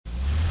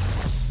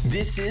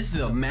This is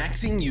the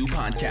Maxing You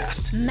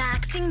podcast.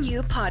 Maxing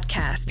You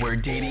podcast. Where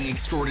dating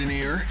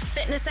extraordinaire,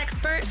 fitness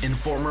expert, and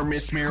former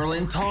Miss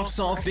Maryland talks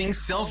all things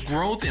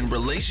self-growth and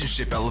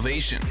relationship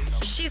elevation.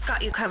 She's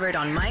got you covered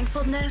on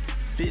mindfulness,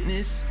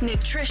 fitness,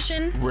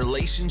 nutrition,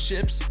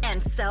 relationships,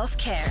 and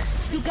self-care.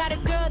 You got a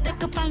girl that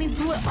could finally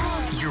do it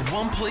all. Your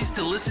one place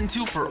to listen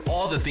to for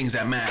all the things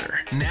that matter.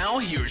 Now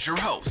here's your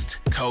host,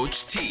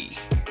 Coach T.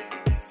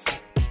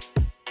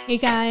 Hey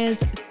guys,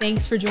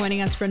 thanks for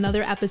joining us for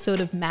another episode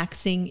of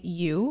Maxing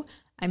You.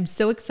 I'm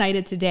so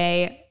excited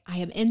today. I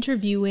am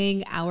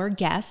interviewing our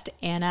guest,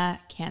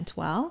 Anna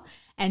Cantwell,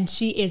 and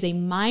she is a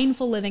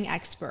mindful living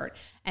expert.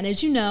 And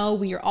as you know,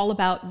 we are all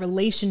about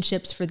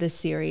relationships for this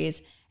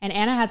series. And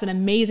Anna has an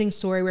amazing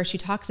story where she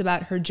talks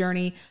about her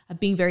journey of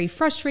being very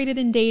frustrated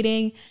in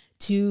dating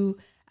to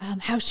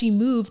how she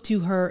moved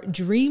to her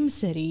dream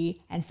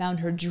city and found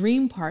her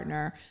dream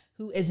partner,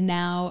 who is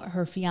now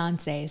her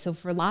fiance. So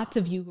for lots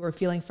of you who are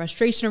feeling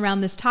frustration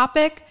around this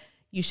topic,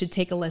 you should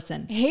take a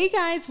listen. Hey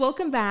guys,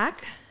 welcome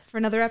back for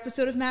another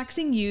episode of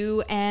Maxing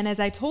You. And as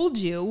I told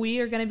you, we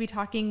are going to be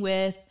talking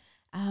with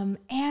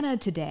Anna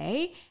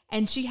today,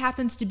 and she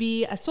happens to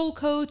be a soul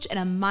coach and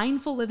a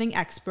mindful living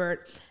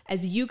expert.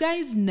 As you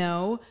guys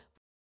know,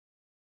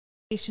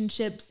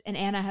 relationships, and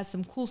Anna has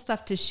some cool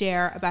stuff to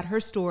share about her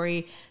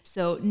story.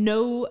 So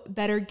no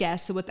better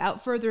guest. So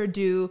without further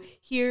ado,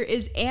 here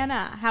is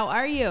Anna. How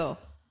are you?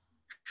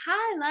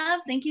 Hi,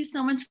 love. Thank you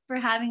so much for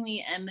having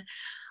me. And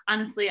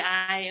honestly,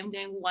 I am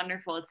doing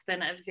wonderful. It's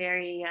been a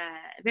very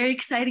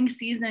exciting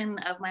season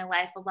of my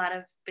life. A lot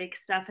of big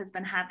stuff has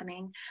been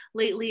happening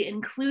lately,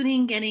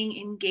 including getting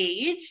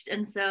engaged.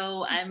 And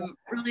so I'm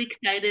really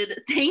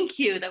excited. Thank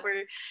you that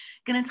we're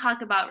going to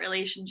talk about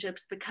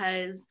relationships,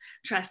 because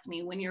trust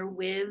me, when you're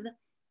with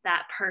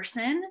that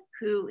person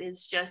who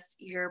is just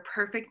your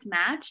perfect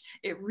match,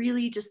 it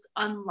really just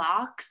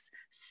unlocks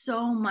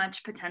so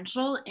much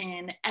potential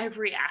in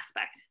every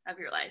aspect of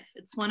your life.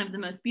 It's one of the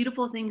most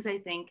beautiful things, I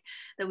think,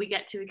 that we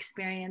get to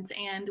experience,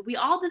 and we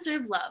all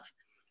deserve love.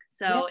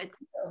 So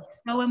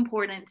It's so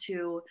important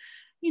to,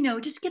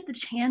 just get the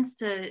chance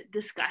to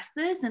discuss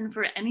this. And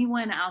for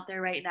anyone out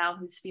there right now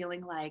who's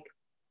feeling like,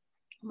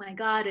 oh my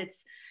God,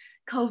 it's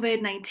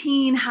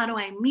COVID-19, how do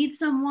I meet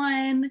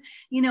someone?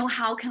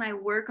 How can I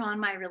work on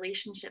my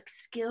relationship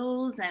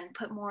skills and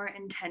put more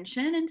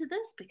intention into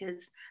this?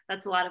 Because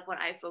that's a lot of what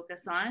I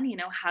focus on.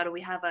 How do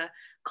we have a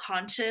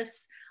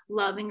conscious,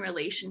 loving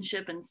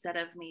relationship instead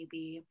of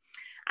maybe,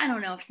 I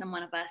don't know if some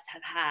of us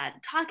have had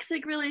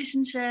toxic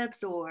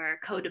relationships or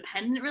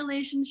codependent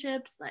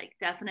relationships, like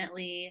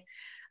definitely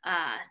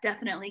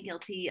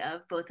guilty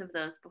of both of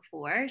those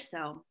before.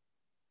 So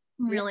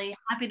I'm really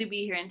happy to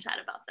be here and chat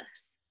about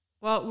this.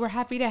 Well, we're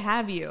happy to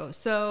have you.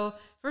 So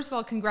first of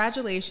all,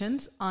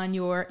 congratulations on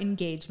your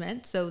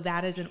engagement. So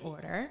that is in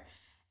order.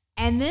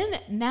 And then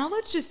now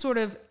let's just sort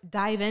of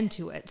dive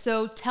into it.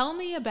 So tell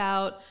me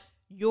about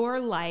your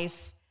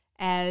life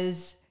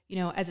as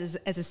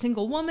a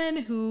single woman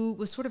who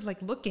was sort of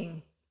like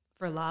looking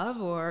for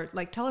love, or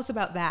like tell us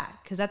about that,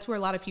 because that's where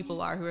a lot of people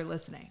are who are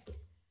listening.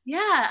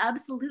 Yeah,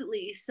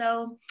 absolutely.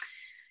 So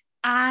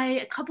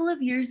a couple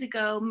of years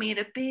ago, made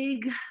a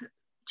big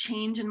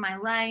change in my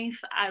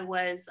life. I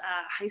was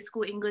a high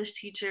school English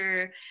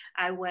teacher.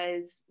 I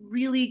was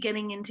really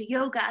getting into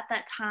yoga at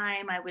that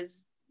time. I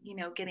was,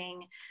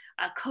 getting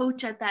a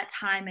coach at that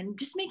time, and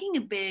just making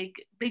a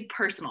big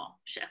personal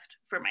shift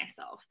for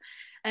myself.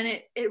 And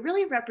it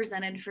really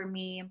represented for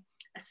me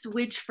a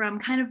switch from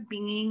kind of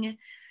being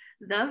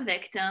the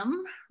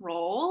victim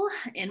role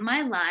in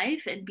my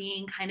life and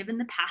being kind of in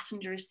the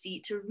passenger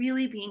seat to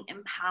really being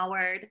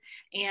empowered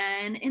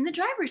and in the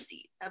driver's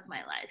seat of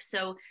my life.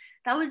 So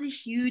that was a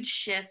huge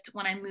shift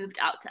when I moved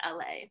out to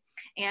LA.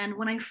 And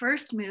when I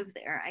first moved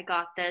there, I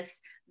got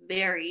this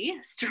very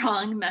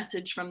strong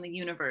message from the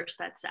universe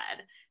that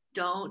said,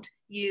 don't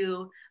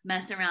you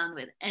mess around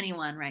with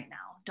anyone right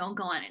now. Don't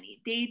go on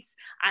any dates.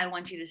 I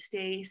want you to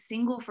stay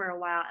single for a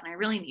while. And I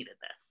really needed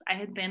this. I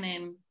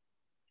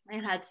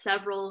had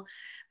several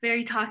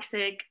very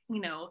toxic,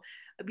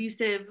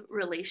 abusive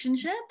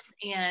relationships.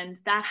 And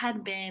that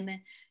had been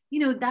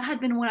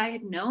what I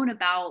had known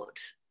about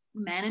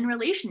men in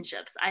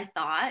relationships, I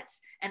thought,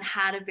 and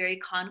had a very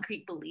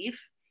concrete belief.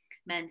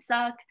 Men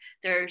suck.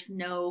 There's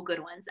no good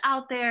ones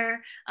out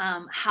there.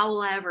 How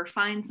will I ever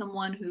find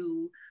someone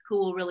who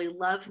will really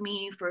love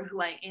me for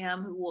who I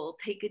am, who will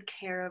take good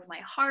care of my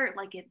heart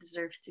like it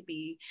deserves to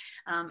be,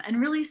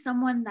 and really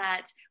someone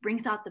that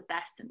brings out the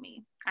best in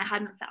me? I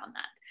hadn't found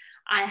that.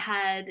 I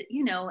had,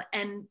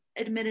 and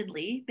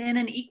admittedly been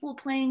an equal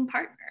playing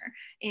partner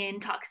in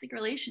toxic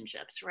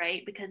relationships,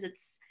 right? Because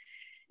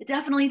it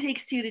definitely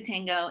takes two to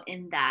tango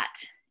in that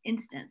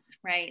instance,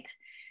 right?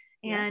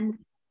 Yeah. And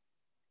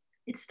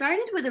it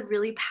started with a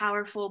really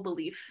powerful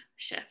belief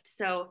shift.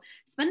 So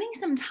spending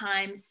some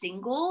time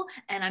single,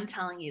 and I'm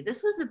telling you,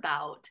 this was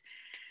about,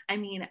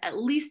 at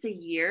least a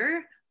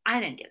year. I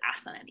didn't get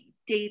asked on any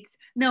dates.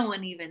 No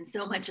one even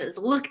so much as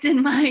looked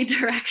in my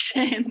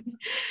direction.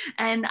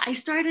 And I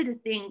started to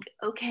think,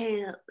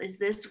 okay, is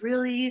this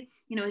really,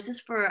 is this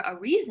for a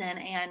reason?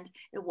 And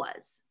it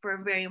was for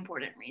a very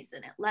important reason.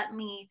 It let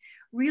me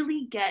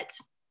really get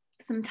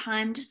some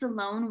time just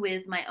alone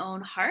with my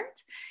own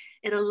heart.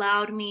 It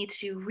allowed me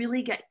to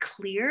really get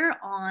clear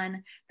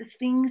on the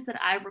things that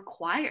I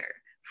require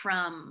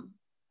from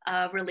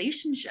a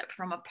relationship,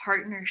 from a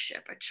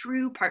partnership, a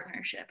true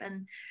partnership.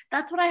 And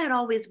that's what I had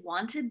always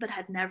wanted, but I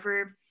had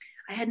never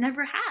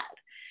had.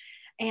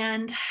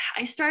 And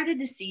I started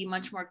to see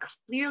much more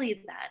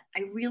clearly that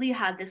I really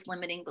had this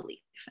limiting belief.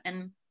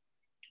 And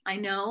I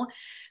know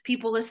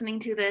people listening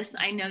to this,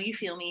 I know you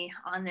feel me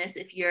on this.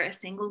 If you're a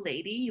single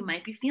lady, you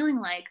might be feeling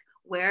like,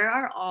 where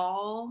are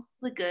all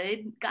the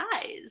good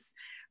guys,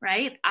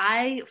 right?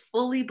 I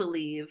fully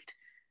believed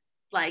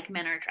like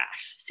men are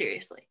trash,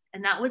 seriously.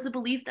 And that was a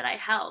belief that I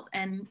held.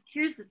 And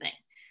here's the thing,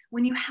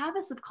 when you have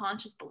a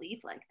subconscious belief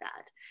like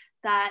that,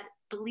 that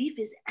belief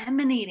is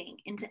emanating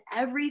into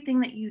everything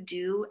that you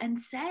do and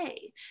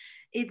say.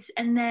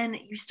 And then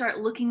you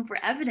start looking for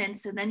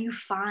evidence. So then you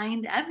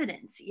find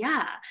evidence.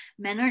 Yeah,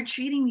 men aren't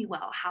treating me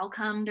well. How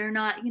come they're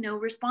not,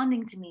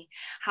 responding to me?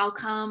 How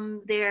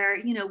come they're,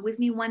 with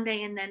me one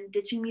day and then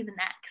ditching me the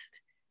next,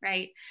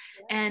 right?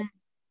 Yeah. And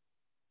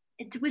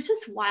it was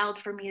just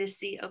wild for me to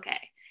see, okay,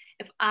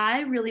 if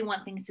I really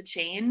want things to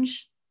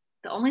change,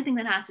 the only thing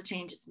that has to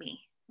change is me,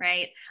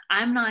 right?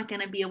 I'm not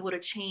going to be able to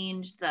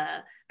change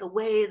the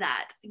way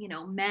that,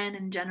 men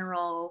in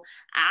general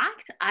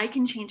act. I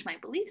can change my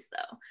beliefs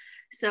though.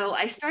 So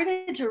I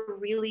started to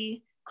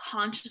really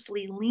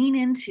consciously lean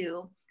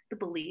into the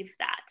belief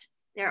that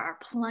there are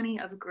plenty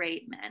of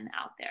great men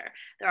out there.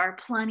 There are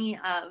plenty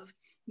of,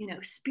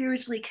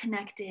 spiritually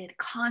connected,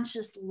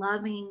 conscious,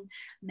 loving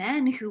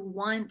men who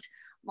want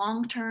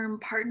long-term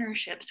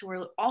partnerships, who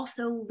are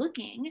also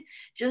looking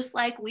just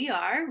like we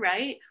are,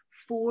 right,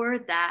 for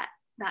that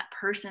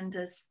person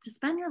to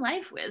spend your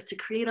life with, to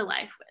create a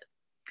life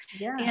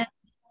with. Yeah. And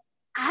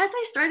as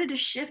I started to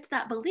shift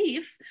that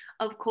belief,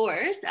 of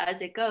course,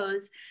 as it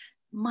goes,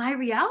 my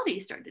reality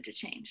started to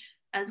change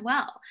as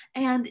well.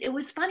 And it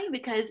was funny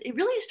because it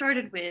really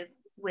started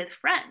with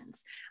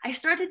friends. I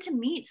started to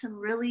meet some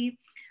really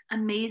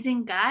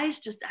amazing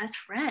guys just as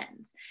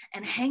friends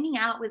and hanging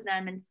out with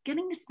them and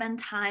getting to spend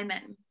time.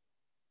 And,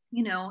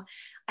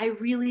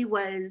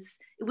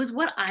 it was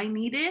what I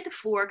needed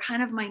for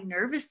kind of my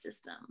nervous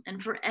system.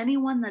 And for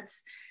anyone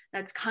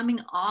that's coming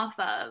off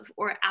of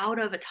or out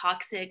of a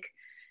toxic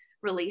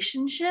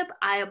relationship,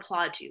 I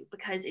applaud you,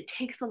 because it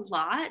takes a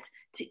lot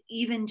to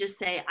even just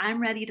say,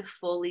 I'm ready to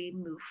fully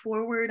move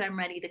forward. I'm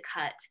ready to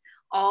cut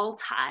all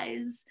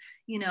ties,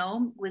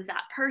 with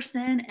that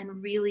person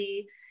and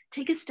really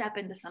take a step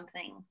into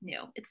something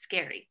new. It's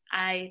scary.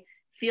 I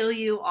feel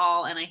you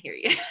all and I hear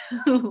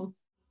you.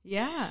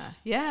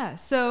 Yeah.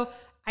 So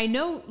I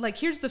know,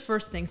 here's the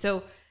first thing.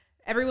 So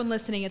everyone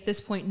listening at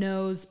this point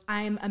knows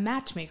I'm a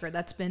matchmaker.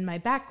 That's been my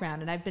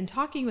background. And I've been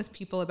talking with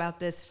people about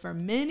this for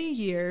many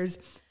years,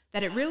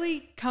 that it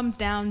really comes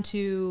down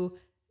to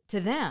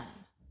them,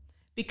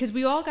 because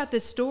we all got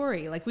this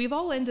story. We've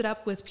all ended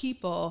up with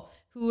people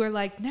who are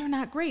they're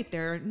not great.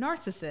 They're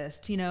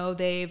narcissists.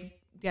 They've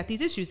got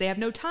these issues. They have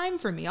no time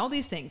for me, all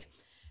these things.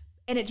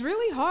 And it's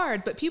really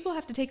hard, but people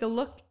have to take a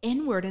look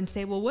inward and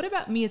say, well, what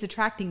about me is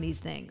attracting these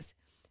things?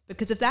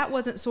 Because if that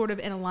wasn't sort of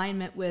in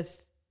alignment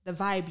with the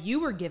vibe you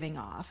were giving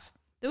off,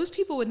 those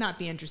people would not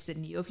be interested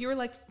in you. If you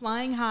were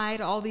flying high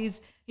to all these,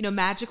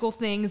 magical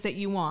things that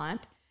you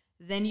want,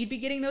 then you'd be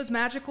getting those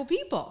magical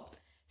people.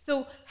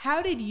 So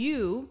how did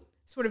you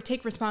sort of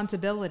take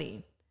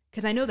responsibility?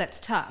 Because I know that's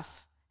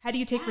tough. How do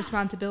you take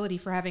responsibility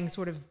for having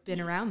sort of been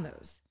around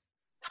those?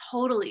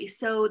 Totally.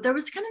 So there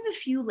was kind of a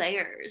few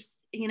layers,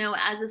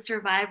 as a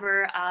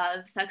survivor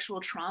of sexual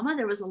trauma,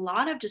 there was a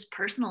lot of just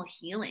personal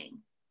healing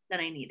that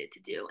I needed to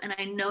do. And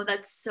I know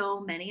that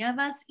so many of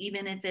us,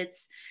 even if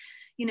it's,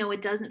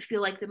 it doesn't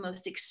feel like the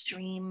most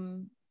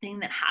extreme thing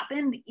that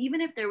happened,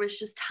 even if there was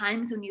just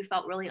times when you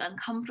felt really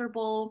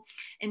uncomfortable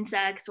in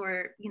sex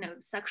or,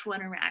 sexual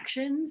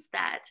interactions,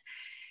 that,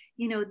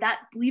 that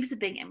leaves a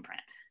big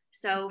imprint.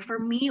 So for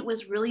me, it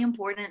was really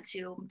important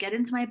to get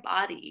into my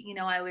body.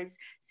 I was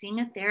seeing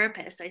a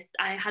therapist.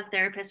 I had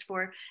therapists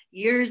for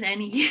years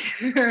and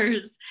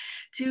years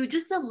to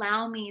just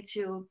allow me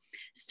to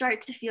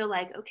start to feel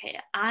like, okay,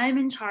 I'm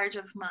in charge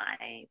of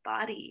my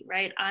body,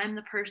 right? I'm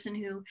the person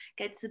who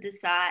gets to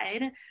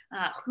decide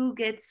who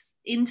gets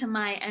into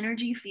my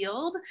energy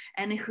field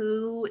and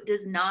who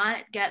does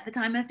not get the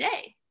time of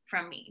day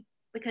from me,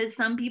 because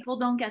some people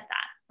don't get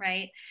that,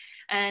 right?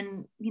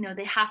 And,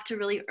 they have to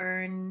really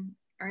earn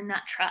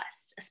that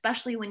trust,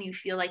 especially when you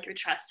feel like your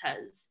trust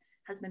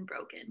has been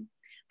broken.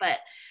 But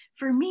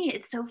for me,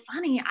 it's so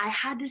funny. I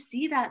had to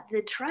see that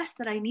the trust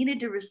that I needed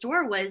to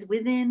restore was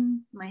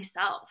within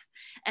myself.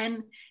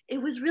 And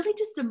it was really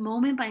just a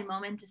moment by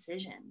moment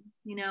decision.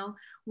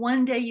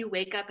 One day you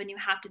wake up and you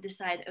have to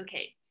decide,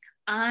 okay,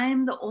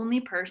 I'm the only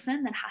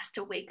person that has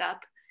to wake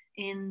up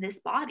in this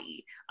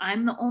body.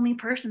 I'm the only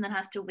person that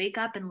has to wake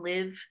up and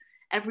live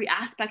every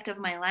aspect of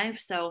my life.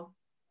 So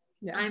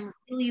Yeah. I'm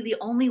really the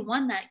only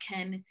one that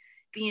can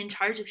be in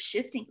charge of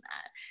shifting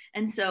that.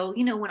 And so,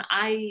 you know, when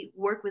I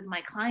work with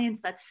my clients,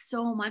 that's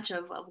so much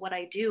of what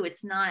I do.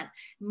 It's not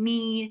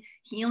me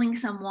healing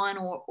someone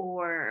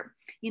or,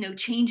 you know,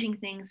 changing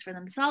things for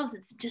themselves.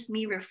 It's just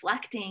me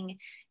reflecting,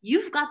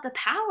 you've got the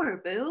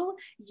power, boo.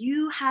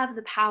 You have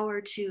the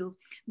power to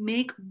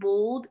make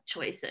bold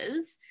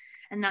choices.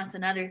 And that's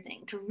another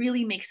thing, to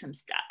really make some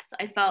steps.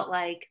 I felt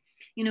like,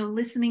 you know,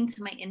 listening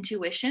to my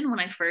intuition when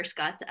I first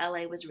got to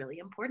LA was really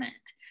important.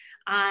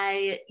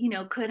 I, you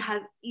know, could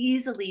have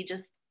easily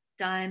just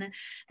done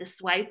the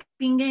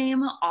swiping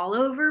game all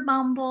over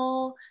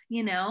Bumble,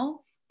 you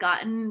know,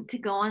 gotten to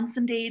go on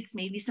some dates,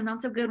 maybe some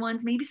not so good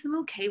ones, maybe some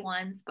okay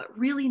ones, but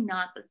really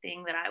not the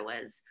thing that I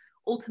was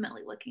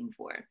ultimately looking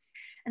for.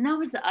 And that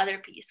was the other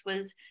piece,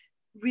 was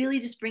really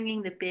just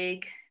bringing the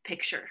big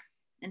picture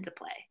into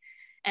play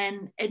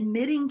and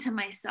admitting to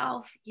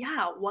myself,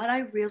 yeah, what I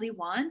really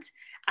want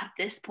at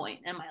this point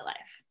in my life.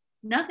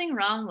 Nothing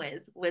wrong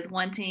with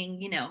wanting,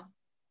 you know,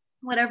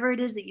 whatever it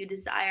is that you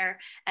desire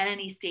at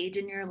any stage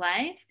in your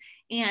life.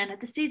 And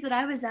at the stage that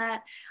I was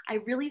at, I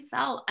really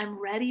felt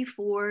I'm ready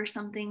for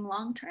something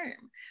long-term.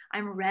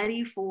 I'm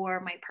ready for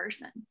my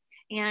person.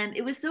 And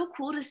it was so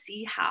cool to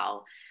see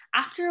how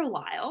after a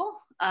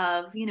while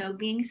of, you know,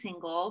 being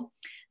single,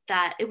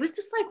 that it was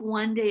just like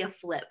one day a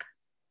flip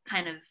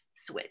kind of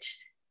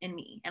switched in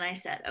me. And I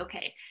said,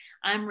 okay,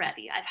 I'm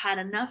ready. I've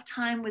had enough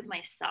time with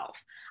myself.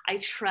 I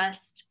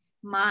trust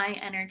my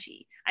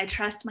energy. I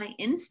trust my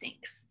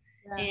instincts.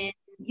 And,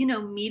 you know,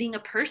 meeting a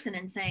person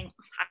and saying,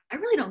 I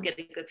really don't get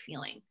a good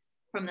feeling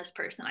from this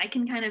person. I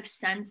can kind of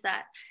sense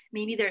that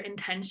maybe their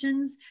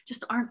intentions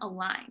just aren't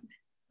aligned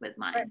with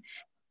mine. Right.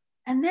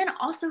 And then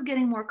also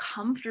getting more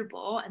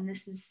comfortable, and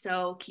this is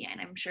so key, and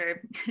I'm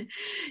sure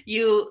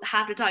you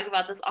have to talk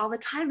about this all the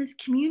time, is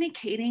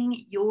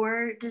communicating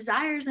your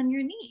desires and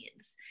your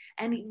needs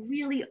and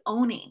really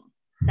owning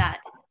that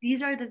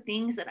these are the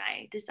things that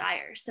I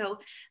desire. So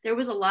there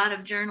was a lot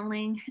of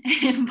journaling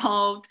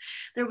involved.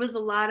 There was a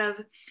lot of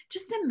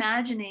just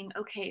imagining,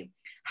 okay,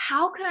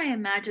 how could I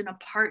imagine a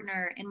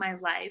partner in my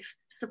life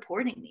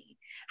supporting me?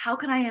 How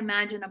could I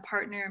imagine a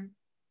partner,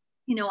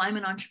 you know, I'm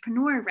an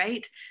entrepreneur,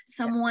 right?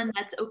 Someone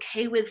that's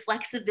okay with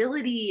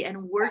flexibility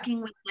and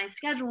working with my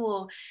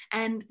schedule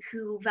and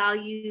who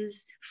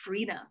values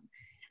freedom.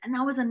 And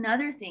that was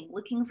another thing,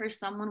 looking for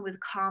someone with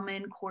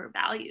common core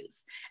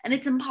values. And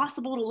it's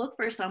impossible to look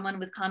for someone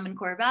with common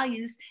core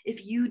values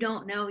if you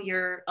don't know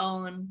your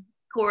own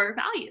core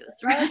values,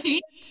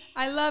 right?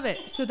 I love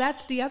it. So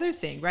that's the other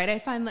thing, right? I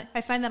find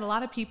that a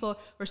lot of people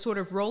are sort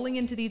of rolling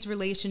into these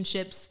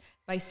relationships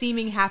by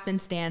seeming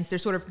happenstance. They're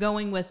sort of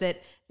going with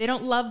it. They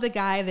don't love the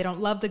guy, they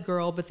don't love the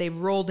girl, but they've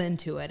rolled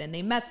into it and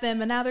they met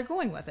them and now they're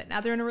going with it.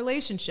 Now they're in a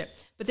relationship,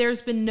 but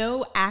there's been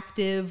no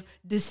active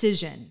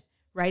decision.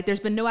 Right? There's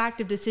been no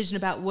active decision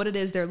about what it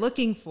is they're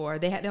looking for.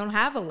 They don't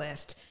have a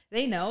list.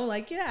 They know,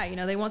 like, yeah, you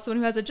know, they want someone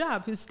who has a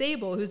job, who's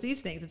stable, who's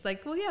these things. It's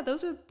like, well, yeah,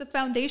 those are the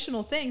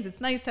foundational things.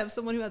 It's nice to have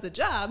someone who has a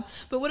job,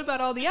 but what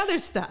about all the other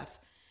stuff?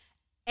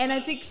 And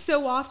I think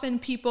so often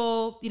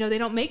people, you know, they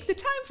don't make the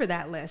time for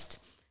that list.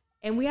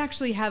 And we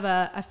actually have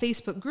a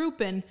Facebook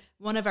group, and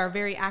one of our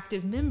very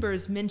active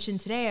members mentioned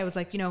today, I was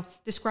like, you know,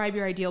 describe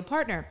your ideal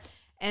partner.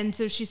 And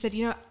so she said,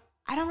 you know,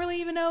 I don't really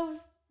even know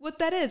what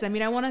that is. I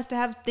mean, I want us to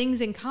have things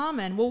in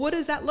common. Well, what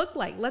does that look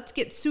like? Let's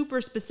get super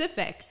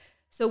specific.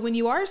 So when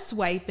you are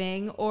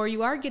swiping or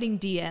you are getting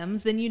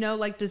DMs, then you know,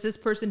 like, does this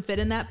person fit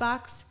in that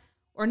box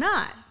or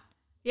not?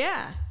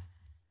 Yeah.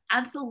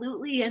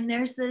 Absolutely. And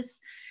there's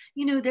this,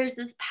 you know, there's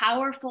this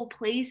powerful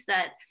place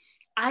that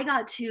I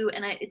got to,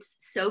 and it's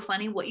so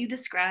funny what you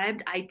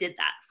described. I did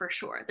that for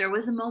sure. There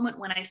was a moment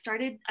when I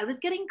was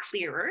getting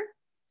clearer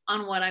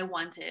on what I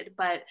wanted,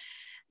 but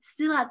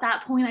still at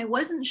that point, I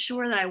wasn't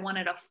sure that I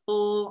wanted a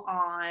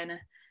full-on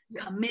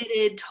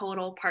committed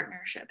total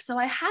partnership. So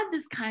I had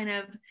this kind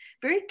of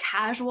very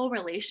casual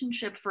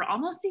relationship for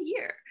almost a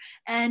year.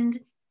 And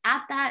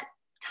at that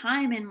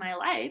time in my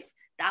life,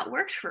 that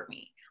worked for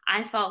me.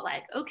 I felt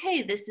like,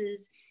 okay, this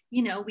is,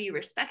 you know, we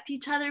respect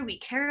each other, we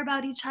care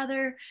about each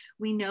other,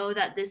 we know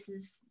that this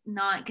is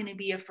not going to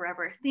be a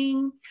forever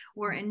thing,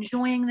 we're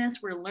enjoying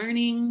this, we're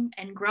learning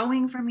and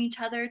growing from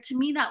each other. To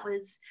me,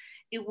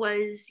 it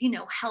was, you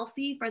know,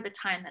 healthy for the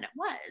time that it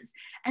was.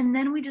 And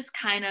then we just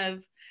kind of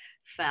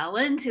fell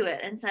into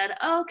it and said,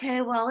 okay,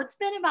 well, it's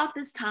been about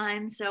this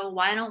time, so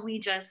why don't we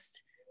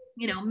just,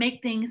 you know,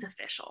 make things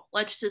official?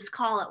 Let's just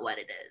call it what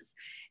it is.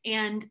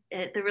 And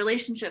the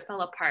relationship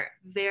fell apart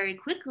very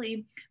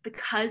quickly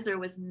because there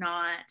was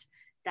not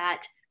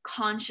that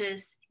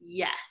conscious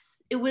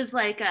yes. It was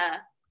like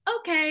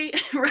okay,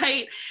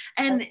 right?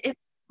 And if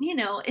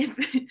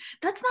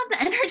that's not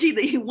the energy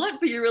that you want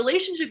for your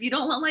relationship, you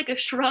don't want like a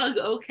shrug,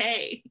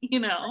 okay, you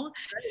know,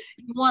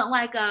 you want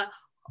like a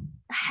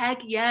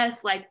heck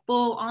yes, like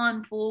full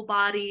on, full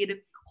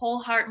bodied, whole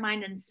heart,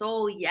 mind, and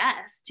soul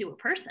yes to a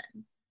person.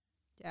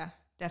 Yeah,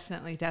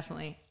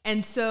 definitely.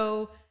 And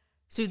so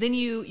then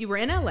you were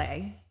in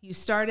LA, you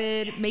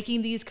started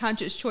making these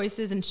conscious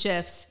choices and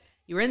shifts.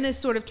 You were in this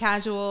sort of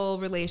casual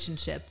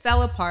relationship,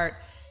 fell apart.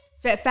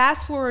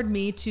 Fast forward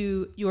me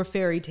to your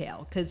fairy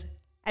tale, because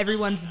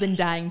everyone's been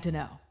dying to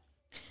know.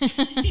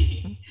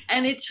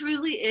 And it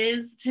truly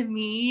is, to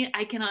me,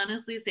 I can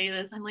honestly say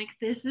this. I'm like,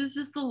 this is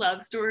just the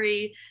love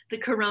story, the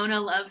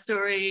Corona love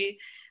story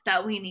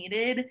that we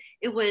needed.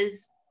 It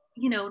was,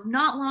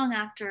 not long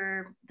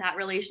after that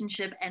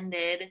relationship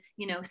ended,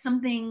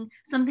 something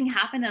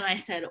happened, and I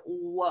said,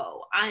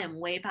 whoa, I am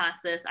way past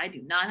this. I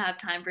do not have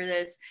time for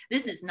this.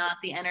 This is not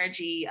the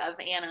energy of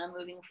Anna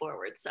moving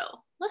forward. So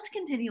let's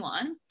continue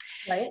on.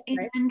 Right.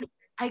 And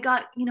I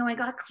got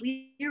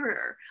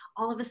clearer.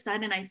 All of a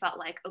sudden I felt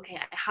like, okay,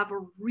 I have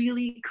a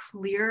really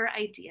clear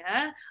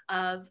idea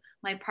of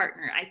my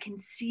partner. I can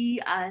see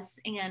us.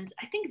 And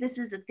I think this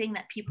is the thing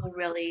that people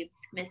really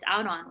miss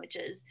out on, which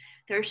is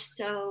they're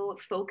so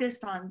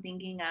focused on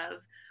thinking of,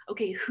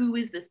 okay, who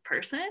is this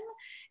person,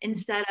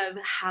 instead of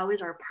how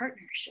is our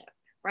partnership,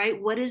 right?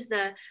 What is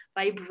the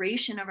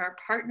vibration of our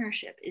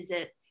partnership? Is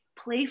it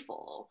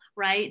playful,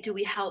 right? Do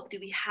we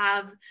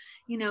have,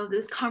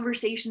 those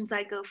conversations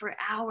that go for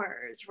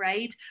hours,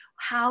 right?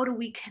 How do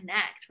we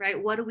connect,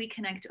 right? What do we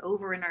connect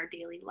over in our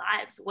daily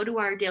lives? What do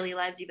our daily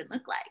lives even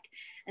look like?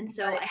 And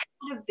so I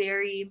had a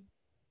very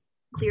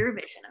clear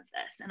vision of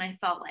this. And I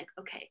felt like,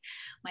 okay,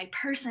 my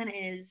person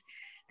is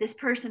this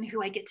person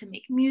who I get to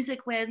make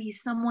music with.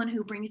 He's someone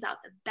who brings out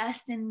the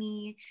best in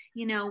me.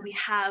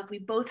 We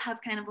both have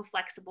kind of a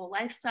flexible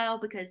lifestyle,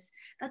 because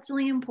that's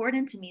really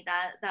important to me,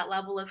 that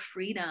level of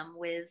freedom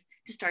with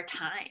just our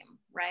time,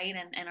 right?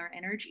 And our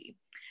energy.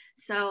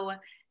 So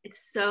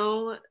it's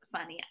so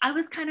funny. I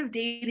was kind of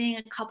dating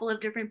a couple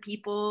of different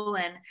people,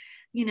 and,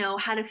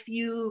 had a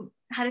few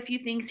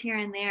things here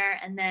and there.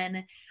 And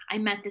then I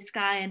met this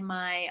guy in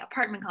my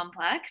apartment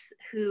complex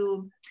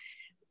who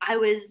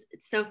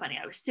it's so funny.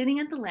 I was sitting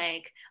at the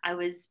lake. I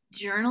was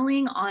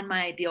journaling on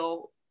my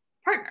ideal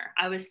partner.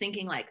 I was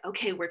thinking like,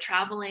 okay, we're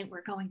traveling,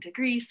 we're going to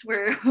Greece,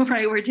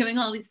 we're doing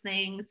all these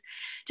things,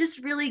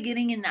 just really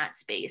getting in that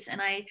space.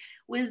 And I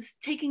was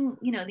taking,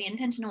 the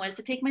intention was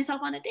to take myself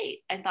on a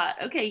date. I thought,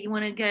 okay, you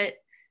want to get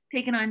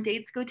taken on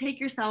dates, go take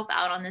yourself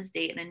out on this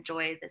date and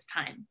enjoy this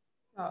time.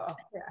 Oh,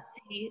 yeah.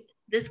 See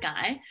this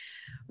guy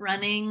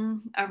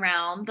running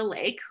around the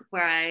lake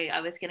where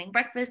I was getting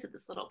breakfast at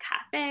this little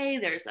cafe.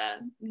 There's a,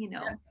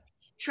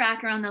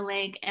 track around the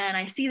lake, and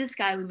I see this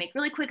guy. We make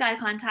really quick eye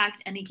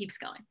contact, and he keeps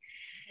going.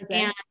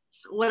 Okay. And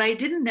what I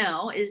didn't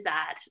know is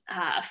that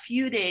a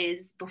few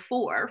days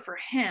before, for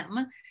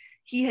him,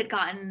 he had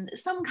gotten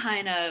some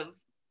kind of,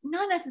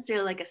 not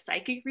necessarily like a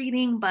psychic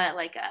reading, but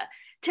like a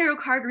tarot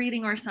card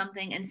reading or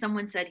something. And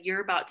someone said,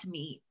 you're about to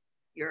meet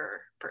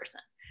your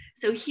person.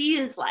 So he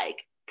is like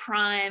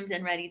primed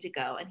and ready to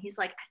go. And he's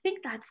like, I think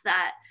that's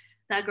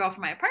that girl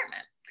from my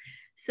apartment.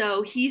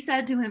 So he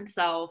said to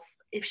himself,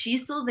 if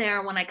she's still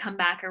there when I come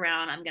back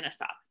around, I'm going to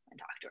stop and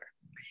talk to her.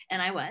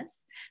 And I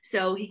was.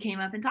 So he came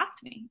up and talked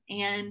to me.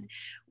 And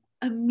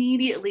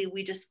immediately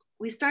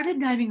we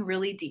started diving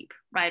really deep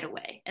right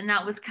away. And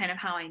that was kind of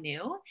how I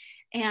knew.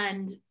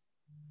 And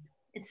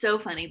it's so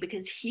funny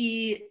because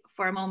he,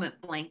 for a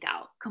moment, blanked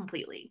out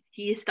completely.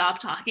 He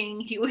stopped talking.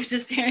 He was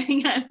just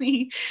staring at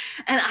me.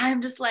 And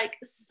I'm just like,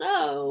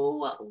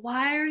 so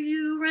why are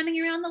you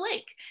running around the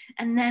lake?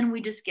 And then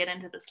we just get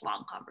into this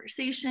long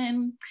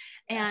conversation.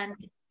 And,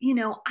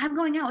 I'm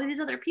going out with these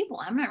other people.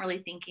 I'm not really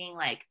thinking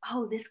like,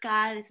 oh, this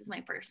guy, this is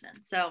my person.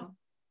 So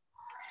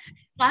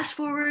flash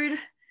forward a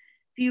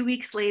few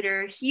weeks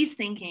later, he's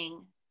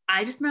thinking,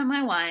 I just met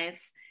my wife.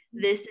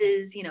 This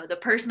is, the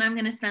person I'm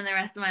going to spend the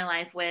rest of my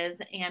life with,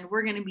 and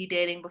we're going to be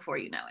dating before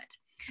you know it.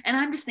 And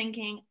I'm just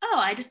thinking, oh,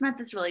 I just met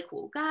this really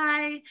cool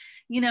guy.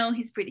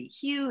 He's pretty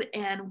cute.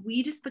 And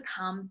we just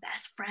become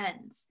best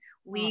friends.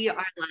 We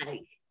are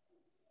like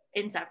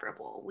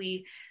inseparable.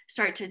 We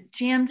start to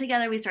jam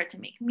together. We start to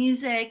make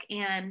music,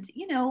 and,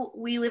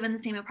 we live in the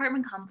same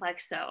apartment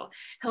complex. So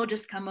he'll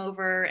just come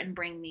over and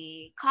bring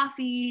me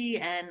coffee,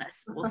 and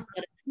we'll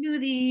split a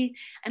smoothie.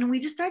 And we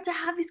just start to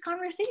have these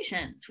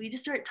conversations. We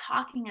just start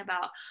talking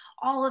about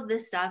all of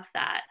this stuff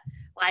that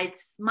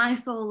lights my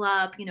soul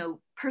up,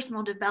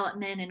 personal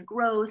development and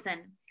growth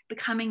and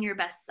becoming your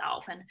best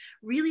self, and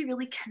really,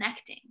 really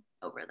connecting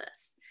over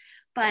this.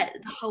 But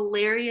the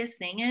hilarious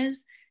thing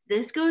is,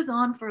 this goes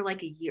on for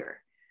like a year.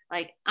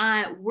 Like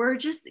we're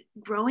just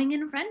growing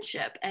in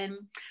friendship, and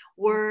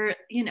we're,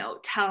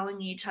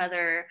 telling each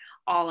other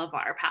all of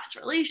our past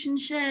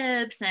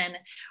relationships, and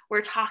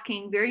we're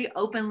talking very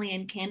openly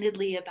and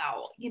candidly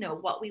about,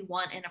 what we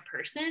want in a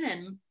person.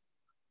 And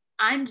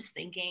I'm just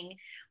thinking,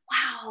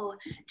 wow,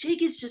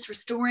 Jake is just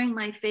restoring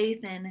my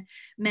faith in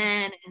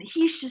men, and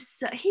he's just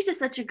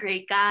such a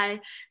great guy.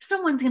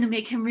 Someone's going to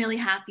make him really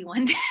happy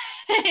one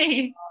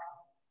day.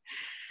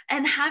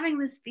 And having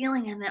this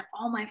feeling, and then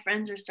all my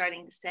friends are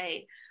starting to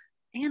say,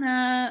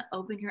 Anna,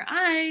 open your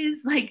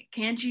eyes. Like,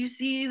 can't you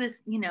see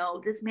this?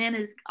 This man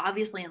is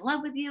obviously in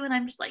love with you. And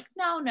I'm just like,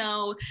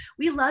 no,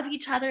 we love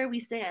each other. We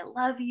say, I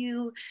love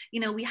you.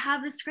 We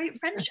have this great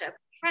friendship,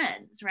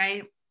 friends,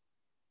 right?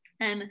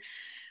 And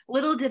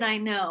little did I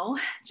know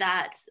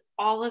that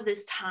all of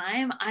this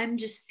time, I'm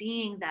just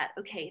seeing that,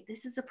 okay,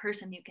 this is a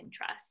person you can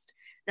trust.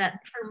 That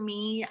for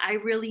me, I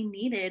really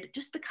needed,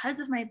 just because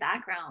of my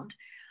background,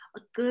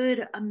 a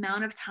good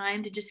amount of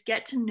time to just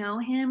get to know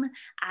him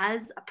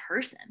as a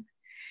person.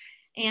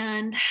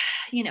 And,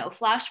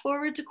 flash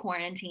forward to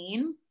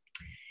quarantine.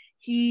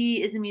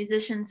 He is a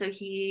musician, so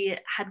he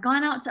had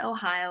gone out to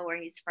Ohio,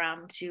 where he's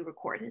from, to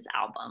record his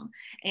album,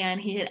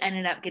 and he had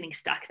ended up getting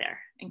stuck there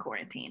in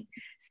quarantine.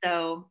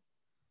 So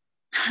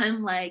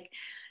I'm like,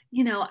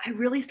 I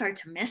really start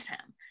to miss him.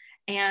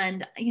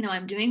 And,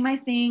 I'm doing my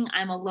thing.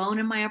 I'm alone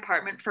in my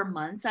apartment for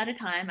months at a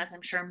time, as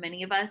I'm sure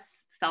many of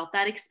us felt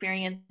that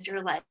experience.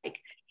 You're like,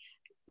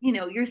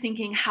 you're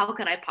thinking, how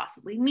could I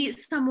possibly meet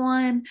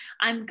someone?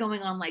 I'm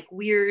going on like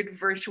weird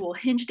virtual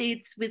Hinge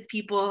dates with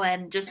people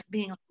and just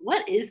being like,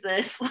 what is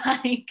this?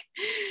 Like,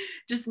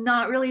 just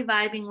not really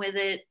vibing with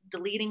it,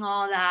 deleting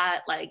all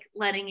that, like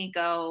letting it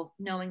go,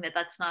 knowing that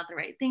that's not the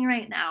right thing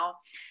right now.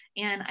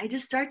 And I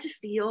just start to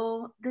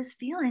feel this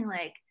feeling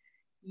like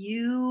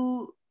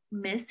you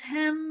miss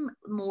him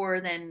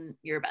more than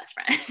your best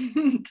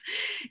friend.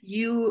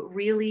 You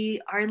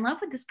really are in love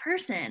with this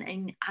person.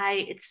 And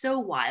it's so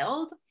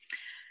wild.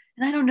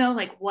 And I don't know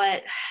like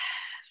what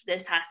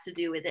this has to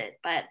do with it,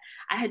 but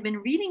I had been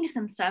reading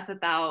some stuff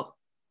about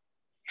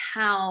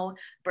how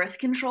birth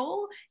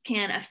control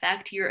can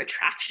affect your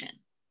attraction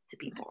to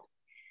people.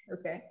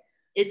 Okay.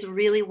 It's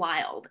really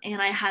wild.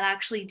 And I had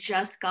actually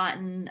just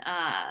gotten,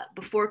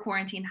 before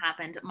quarantine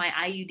happened, my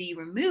IUD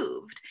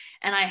removed.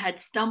 And I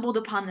had stumbled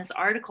upon this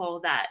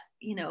article that,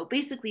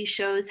 basically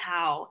shows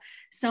how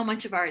so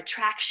much of our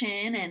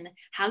attraction and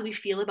how we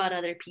feel about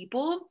other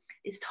people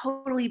is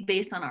totally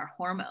based on our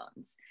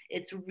hormones.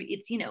 It's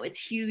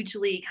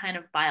hugely kind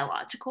of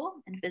biological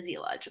and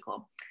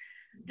physiological.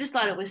 Just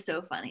thought it was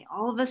so funny.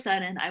 All of a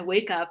sudden I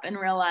wake up and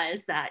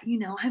realize that,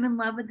 I'm in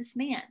love with this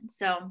man.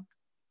 So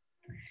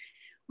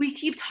we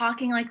keep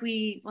talking like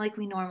we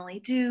normally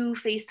do,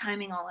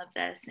 FaceTiming, all of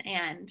this.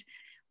 And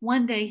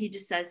one day he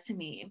just says to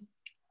me,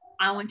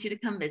 I want you to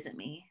come visit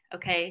me.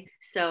 Okay.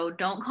 So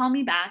don't call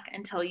me back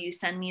until you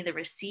send me the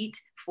receipt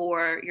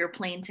for your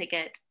plane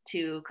ticket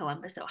to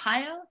Columbus,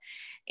 Ohio.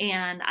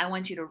 And I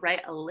want you to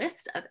write a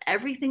list of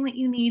everything that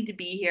you need to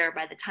be here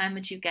by the time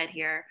that you get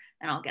here,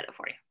 and I'll get it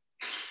for you.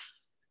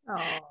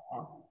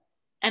 Oh.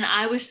 And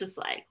I was just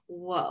like,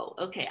 whoa,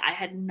 okay. I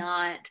had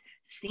not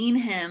seen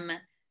him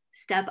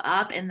step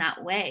up in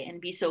that way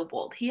and be so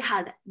bold. He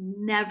had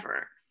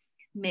never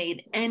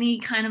made any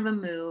kind of a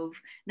move,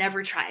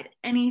 never tried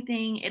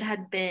anything.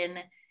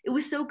 It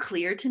was so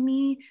clear to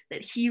me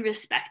that he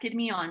respected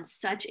me on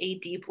such a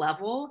deep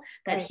level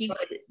that he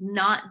would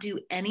not do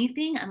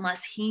anything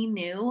unless he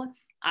knew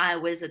I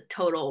was a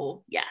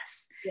total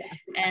yes.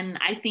 Yeah. And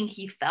I think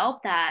he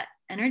felt that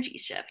energy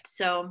shift.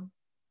 So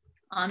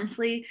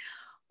honestly,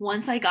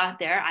 once I got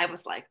there, I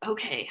was like,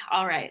 okay,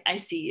 all right, I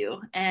see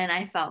you. And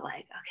I felt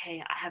like,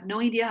 okay, I have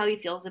no idea how he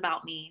feels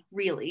about me,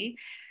 really.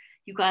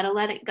 You got to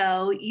let it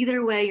go.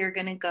 Either way, you're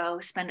going to go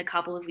spend a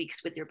couple of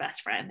weeks with your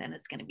best friend, and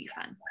it's going to be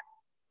fun.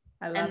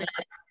 I love it.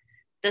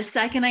 The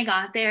second I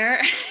got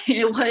there,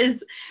 it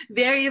was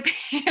very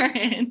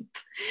apparent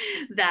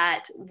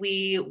that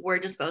we were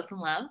just both in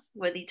love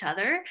with each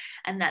other,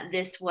 and that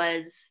this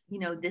was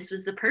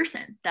the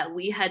person that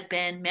we had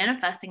been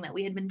manifesting, that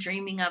we had been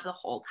dreaming of the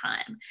whole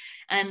time.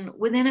 And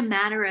within a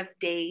matter of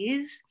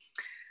days,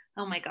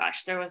 oh my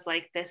gosh, there was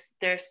like this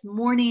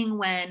morning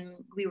when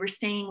we were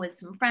staying with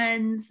some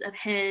friends of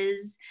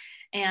his,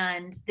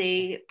 and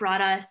they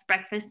brought us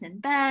breakfast in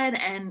bed,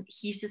 and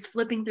he's just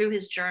flipping through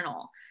his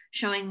journal,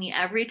 showing me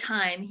every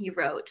time he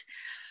wrote,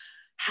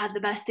 had the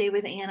best day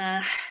with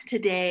Anna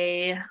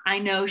today. I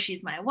know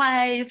she's my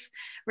wife,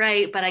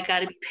 right? But I got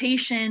to be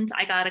patient.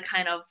 I got to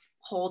kind of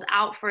hold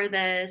out for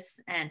this.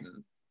 And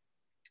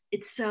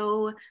it's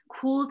so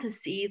cool to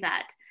see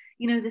that,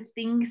 the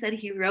things that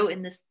he wrote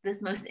in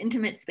this most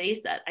intimate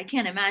space that I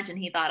can't imagine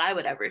he thought I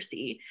would ever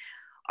see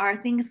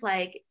are things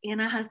like,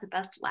 Anna has the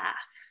best laugh,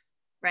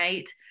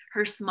 right?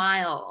 Her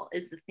smile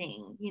is the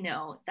thing,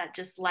 that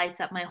just lights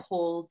up my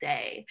whole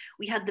day.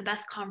 We had the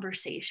best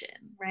conversation,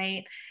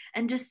 right?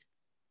 And just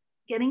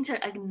getting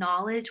to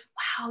acknowledge,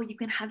 wow, you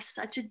can have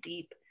such a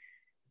deep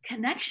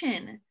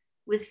connection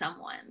with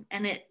someone.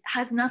 And it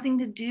has nothing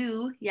to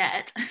do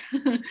yet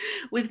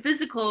with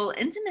physical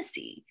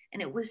intimacy.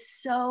 And it was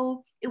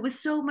so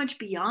much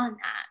beyond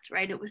that,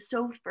 right? It was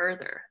so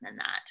further than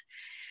that.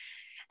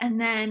 And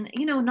then,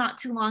 not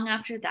too long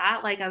after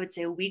that, like I would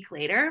say a week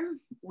later,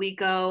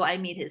 I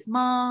meet his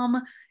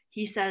mom.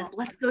 He says,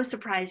 let's go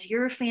surprise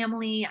your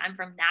family. I'm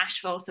from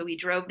Nashville. So we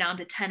drove down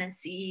to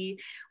Tennessee.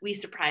 We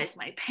surprised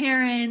my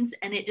parents,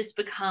 and it just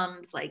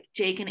becomes like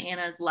Jake and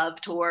Anna's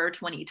Love Tour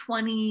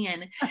 2020.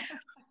 And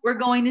we're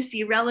going to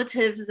see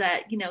relatives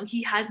that,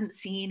 he hasn't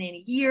seen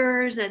in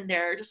years, and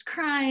they're just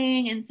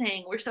crying and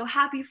saying, we're so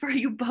happy for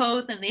you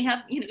both. And they have,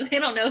 they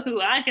don't know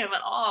who I am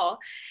at all.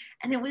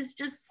 And it was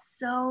just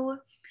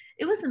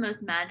it was the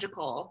most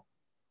magical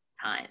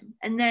time.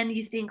 And then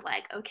you think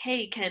like,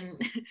 okay, can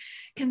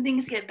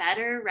things get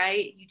better,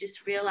 right? You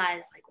just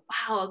realize like,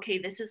 wow, okay,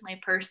 this is my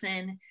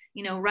person.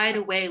 You know, right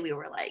away we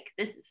were like,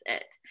 this is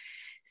it.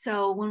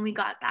 So when we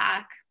got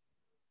back,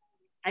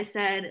 I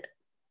said,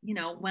 you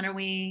know, when are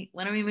we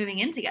moving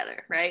in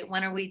together, right?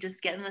 When are we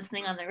just getting this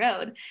thing on the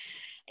road?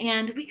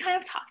 And we kind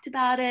of talked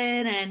about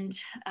it, and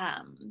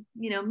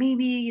you know,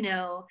 maybe, you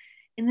know,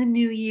 in the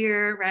new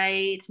year,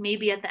 right?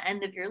 Maybe at the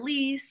end of your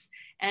lease.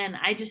 And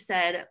I just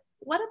said,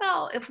 what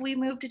about if we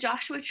move to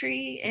Joshua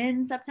Tree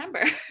in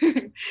September,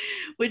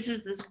 which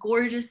is this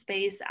gorgeous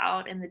space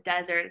out in the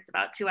desert. It's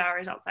about 2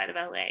 hours outside of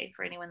LA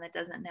for anyone that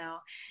doesn't know.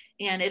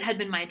 And it had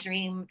been my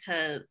dream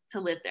to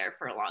live there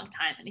for a long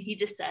time. And he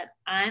just said,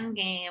 I'm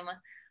game.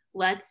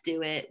 Let's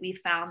do it. We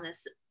found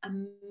this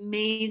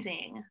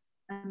amazing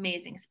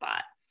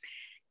spot.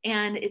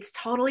 And it's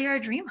totally our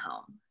dream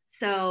home.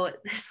 So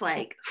this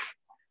like,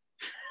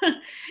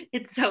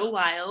 it's so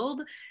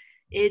wild.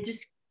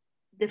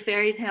 The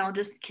fairy tale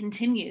just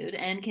continued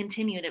and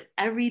continued.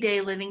 Every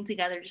day living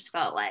together just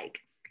felt like,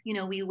 you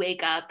know, we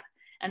wake up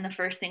and the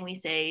first thing we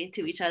say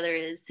to each other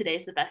is,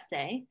 today's the best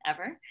day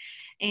ever.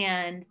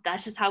 And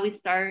that's just how we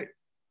start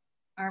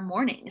our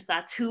mornings.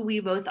 That's who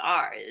we both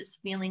are, is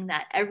feeling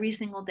that every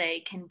single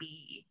day can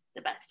be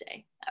the best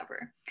day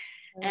ever.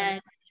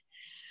 And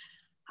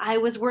I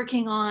was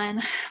working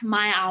on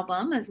my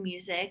album of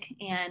music,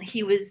 and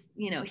he was,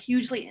 you know,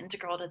 hugely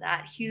integral to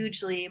that,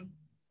 hugely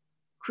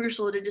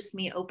crucial to just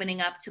me opening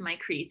up to my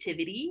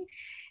creativity.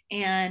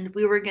 And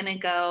we were going to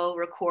go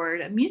record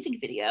a music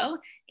video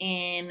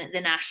in the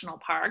national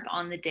park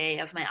on the day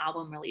of my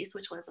album release,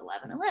 which was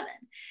 11/11.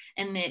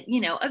 And it,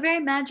 you know, a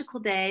very magical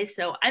day.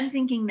 So I'm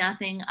thinking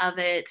nothing of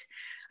it.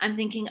 I'm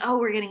thinking, oh,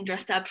 we're getting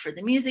dressed up for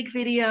the music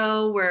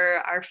video. We're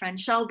our friend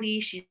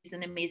Shelby. She's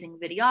an amazing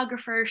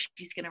videographer.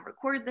 She's going to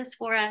record this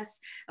for us.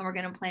 And we're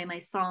going to play my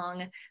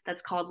song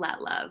that's called Let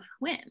Love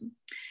Win.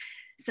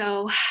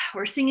 So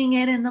we're singing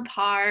it in the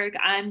park.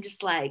 I'm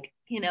just like,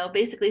 you know,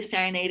 basically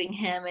serenading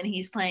him, and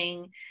he's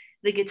playing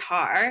the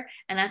guitar.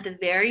 And at the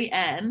very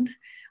end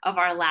of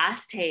our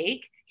last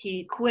take,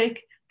 he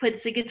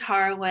puts the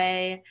guitar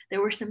away.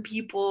 There were some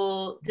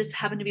people just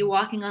happened to be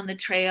walking on the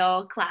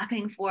trail,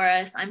 clapping for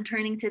us. I'm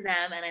turning to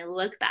them, and I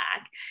look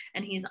back,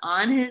 and he's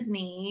on his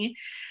knee,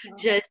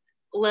 just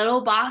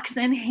little box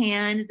in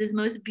hand, the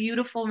most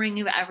beautiful ring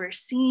you've ever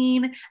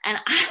seen. And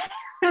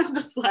I'm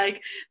just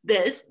like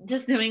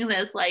just doing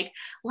this, like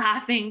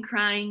laughing,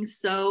 crying,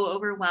 so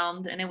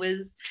overwhelmed. And it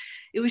was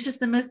just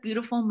the most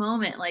beautiful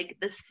moment. Like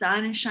the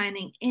sun is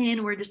shining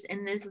in. We're just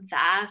in this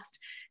vast,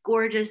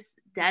 gorgeous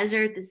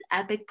desert, this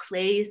epic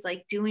place,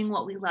 like doing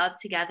what we love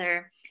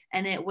together.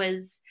 And it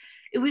was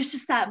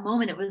just that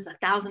moment. It was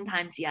 1,000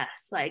 times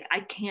yes. Like,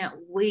 I can't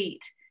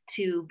wait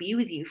to be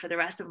with you for the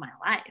rest of my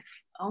life.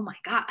 Oh my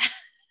God.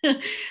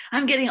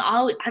 I'm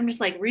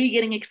just like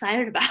getting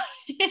excited about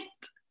it.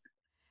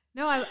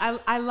 No,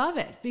 I love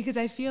it, because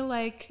I feel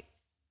like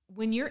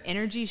when your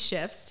energy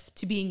shifts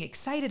to being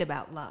excited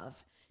about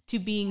love, to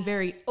being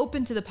very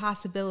open to the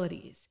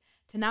possibilities,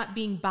 to not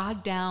being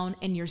bogged down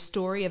in your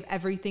story of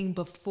everything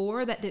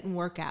before that didn't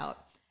work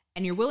out,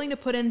 and you're willing to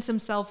put in some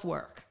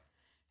self-work,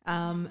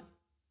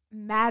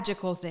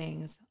 magical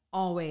things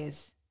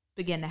always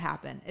begin to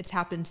happen. It's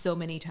happened so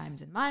many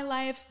times in my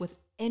life with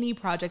any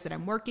project that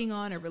I'm working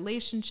on, or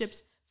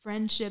relationships,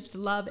 friendships,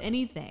 love,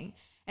 anything.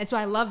 And so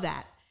I love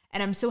that.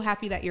 And I'm so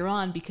happy that you're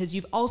on, because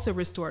you've also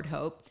restored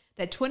hope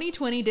that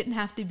 2020 didn't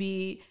have to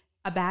be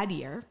a bad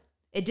year.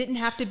 It didn't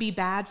have to be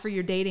bad for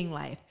your dating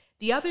life.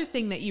 The other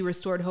thing that you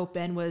restored hope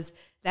in was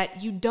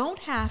that you don't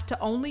have to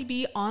only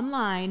be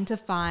online to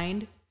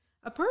find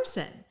a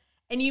person.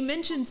 And you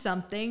mentioned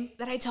something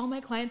that I tell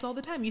my clients all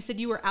the time. You said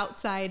you were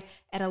outside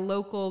at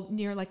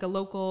near like a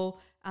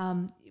local,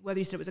 whether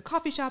you said it was a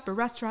coffee shop or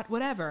restaurant,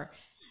 whatever.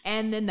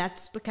 And then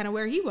that's kind of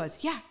where he was.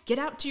 Yeah, get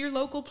out to your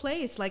local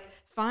place. Like,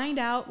 find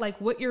out like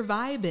what your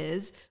vibe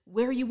is,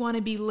 where you want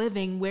to be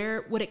living,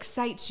 what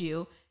excites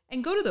you,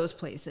 and go to those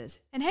places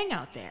and hang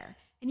out there.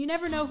 And you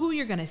never know who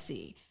you're going to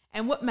see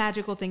and what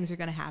magical things are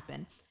going to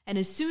happen. And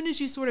as soon as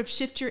you sort of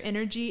shift your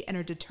energy and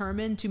are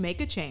determined to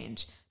make a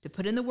change, to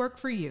put in the work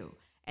for you,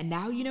 and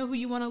now you know who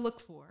you want to look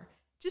for,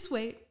 just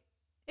wait.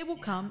 It will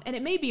come, and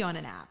it may be on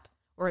an app,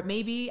 or it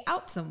may be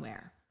out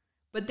somewhere,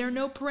 but there are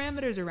no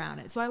parameters around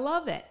it. So I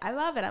love it. I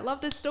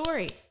love this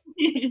story.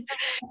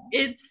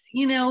 It's,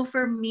 you know,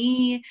 for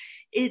me,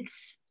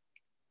 it's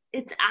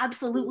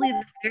absolutely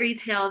the fairy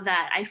tale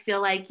that I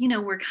feel like, you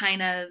know, we're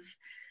kind of,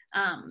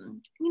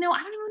 you know, I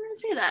don't even want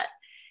to say that.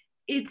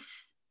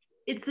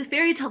 It's the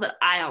fairy tale that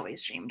I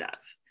always dreamed of.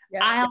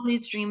 Yeah. I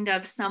always dreamed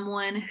of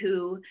someone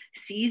who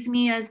sees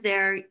me as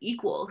their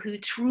equal, who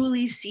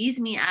truly sees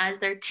me as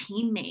their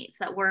teammates,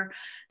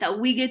 that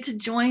we get to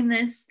join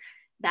this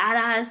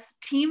badass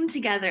team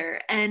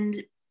together,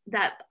 and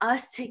that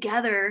us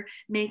together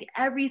make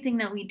everything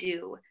that we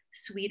do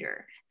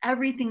sweeter,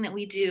 everything that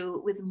we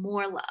do with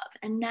more love.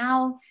 And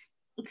now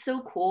it's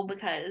so cool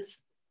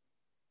because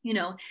You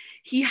know,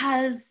 he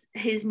has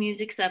his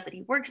music stuff that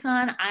he works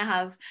on. I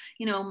have,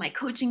 my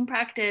coaching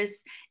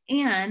practice,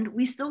 and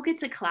we still get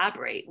to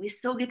collaborate. We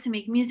still get to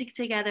make music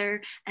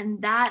together.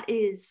 And that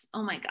is,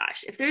 oh my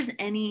gosh, if there's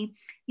any,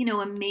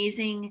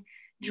 amazing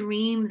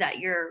dream that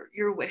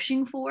you're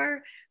wishing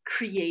for,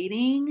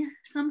 creating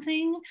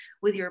something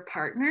with your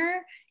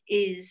partner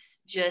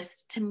is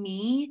just, to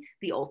me,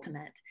 the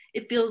ultimate.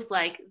 It feels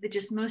like the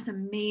just most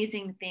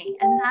amazing thing.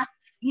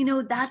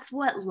 And that's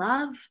what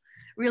love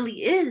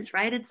really is,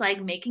 right? It's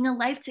like making a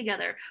life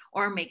together,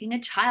 or making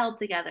a child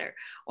together,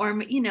 or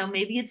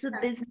maybe it's a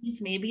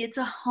business, maybe it's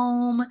a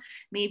home,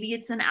 maybe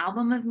it's an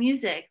album of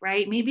music,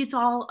 right? Maybe it's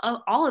all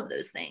of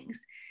those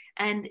things.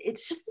 And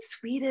it's just the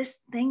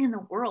sweetest thing in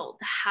the world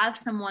to have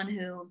someone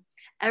who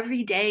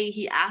every day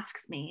he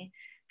asks me,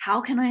 how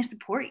can I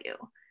support you?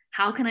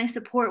 How can I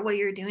support what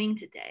you're doing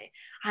today?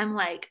 I'm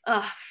like,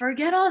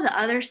 forget all the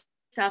other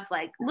stuff.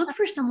 Like, look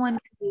for someone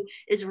who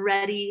is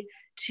ready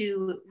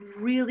to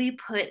really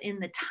put in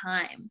the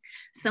time,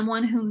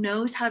 someone who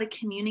knows how to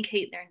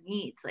communicate their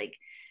needs.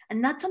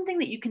 And that's something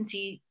that you can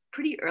see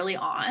pretty early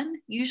on,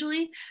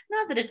 usually.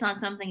 Not that it's not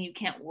something you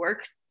can't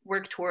work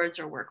towards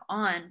or work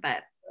on, but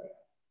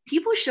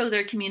people show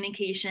their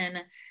communication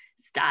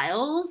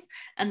styles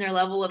and their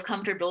level of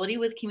comfortability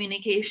with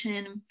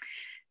communication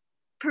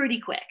pretty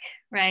quick,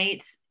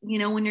 right?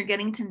 When you're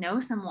getting to know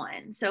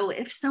someone. So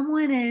if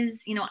someone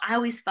is, I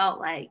always felt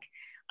like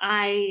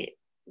I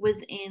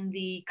was in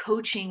the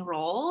coaching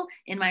role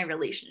in my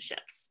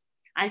relationships.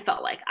 I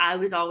felt like I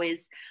was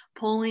always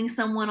pulling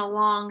someone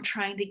along,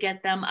 trying to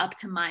get them up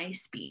to my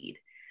speed,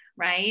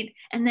 right?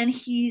 And then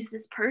he's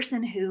this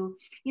person who,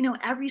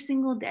 every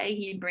single day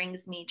he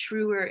brings me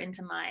truer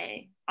into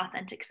my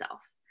authentic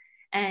self.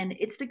 And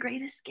it's the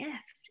greatest gift.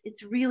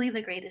 It's really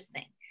the greatest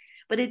thing.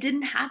 But it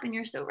didn't happen.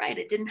 You're so right.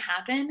 It didn't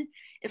happen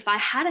if I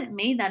hadn't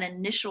made that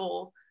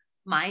initial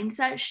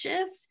mindset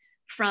shift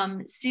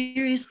from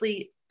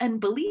seriously and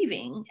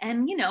believing,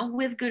 and,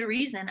 with good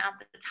reason at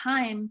the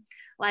time,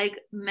 like,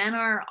 men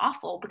are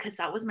awful, because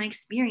that was my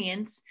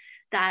experience,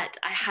 that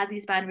I had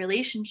these bad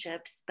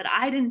relationships, but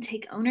I didn't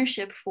take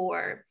ownership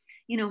for,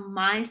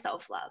 my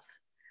self-love,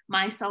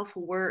 my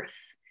self-worth,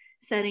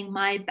 setting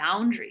my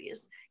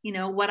boundaries,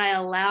 what I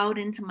allowed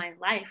into my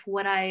life,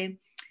 what I,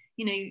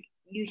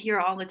 you hear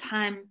all the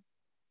time,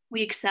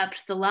 we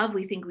accept the love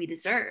we think we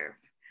deserve,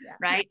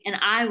 right? And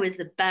I was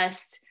the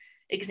best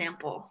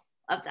example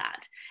of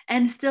that,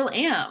 and still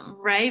am,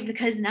 right?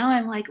 Because now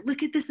I'm like,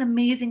 look at this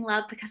amazing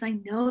love, because I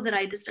know that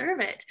I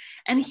deserve it,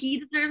 and he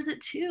deserves it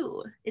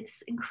too.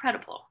 It's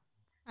incredible.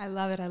 I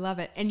love it. I love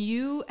it. And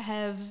you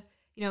have,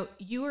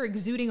 you are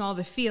exuding all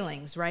the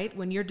feelings, right?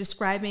 When you're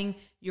describing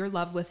your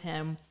love with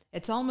him,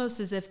 it's almost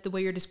as if the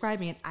way you're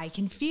describing it, I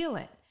can feel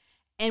it.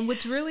 And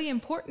what's really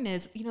important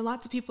is,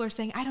 lots of people are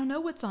saying, I don't know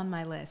what's on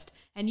my list.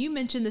 And you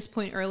mentioned this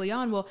point early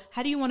on. Well,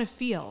 how do you want to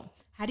feel?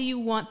 How do you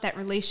want that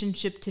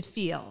relationship to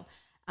feel?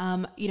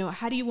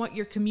 How do you want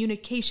your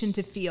communication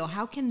to feel?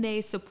 How can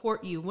they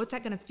support you? What's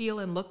that going to feel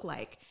and look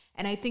like?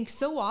 And I think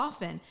so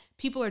often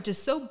people are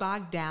just so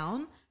bogged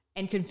down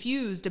and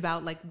confused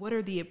about, like, what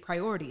are the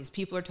priorities?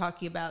 People are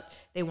talking about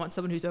they want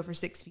someone who's over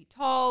 6 feet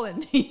tall,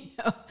 and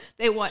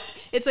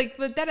it's like,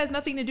 but that has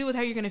nothing to do with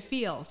how you're going to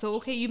feel. So,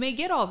 okay, you may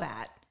get all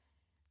that,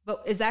 but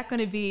is that going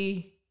to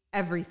be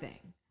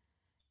everything?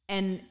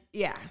 And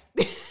yeah.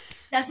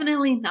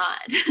 Definitely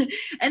not.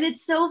 And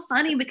it's so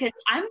funny because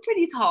I'm a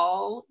pretty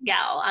tall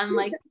gal. I'm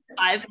like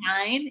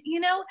 5'9",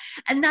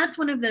 and that's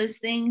one of those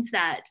things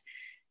that,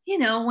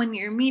 when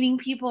you're meeting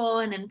people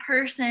and in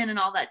person and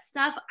all that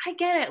stuff, I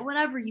get it.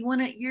 Whatever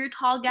you're a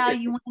tall gal,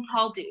 you want a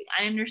tall dude.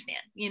 I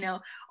understand,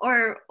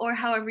 or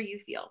however you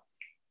feel.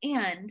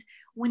 And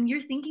when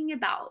you're thinking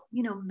about,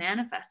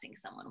 manifesting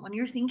someone, when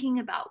you're thinking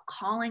about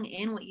calling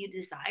in what you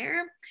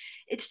desire,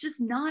 it's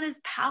just not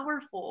as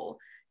powerful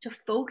to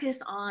focus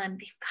on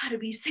they've got to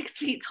be 6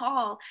 feet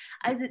tall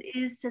as it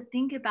is to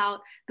think about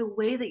the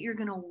way that you're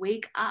going to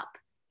wake up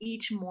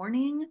each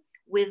morning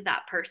with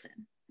that person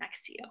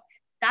next to you.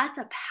 That's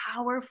a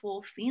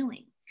powerful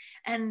feeling.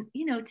 And,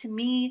 to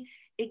me,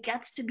 it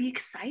gets to be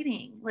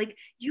exciting. Like,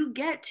 you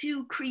get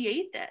to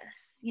create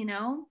this,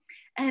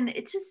 and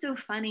it's just so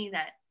funny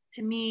that,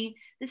 to me,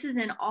 this is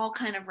in all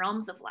kind of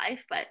realms of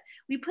life, but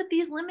we put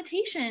these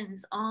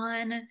limitations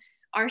on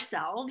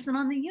ourselves and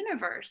on the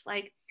universe.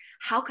 Like,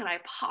 how could I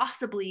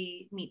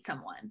possibly meet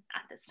someone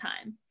at this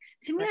time?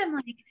 To me, I'm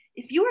like,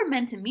 if you were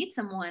meant to meet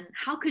someone,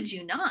 how could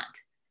you not?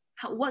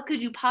 What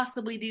could you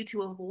possibly do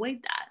to avoid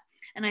that?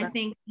 And I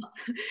think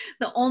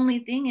the only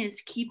thing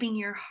is keeping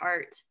your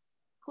heart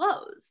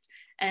closed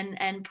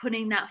and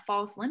putting that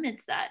false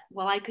limits that,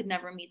 well, I could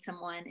never meet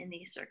someone in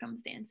these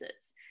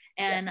circumstances.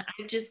 And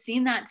I've just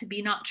seen that to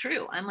be not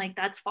true. I'm like,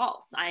 that's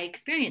false. I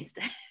experienced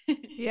it.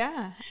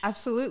 Yeah,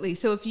 absolutely.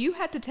 So if you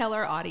had to tell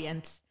our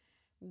audience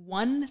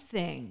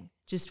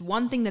just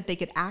one thing that they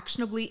could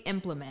actionably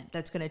implement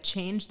that's going to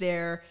change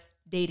their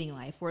dating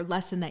life, or a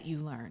lesson that you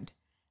learned,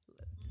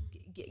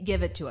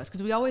 give it to us.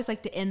 Because we always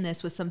like to end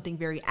this with something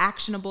very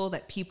actionable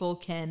that people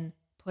can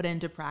put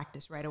into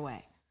practice right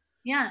away.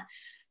 Yeah.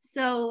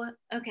 So,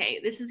 okay,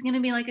 this is going to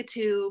be like a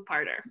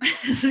two-parter.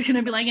 This is going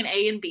to be like an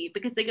A and B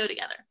because they go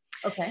together.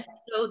 Okay.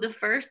 So the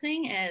first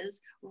thing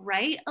is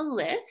write a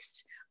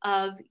list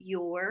of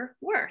your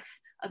worth,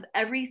 of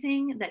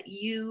everything that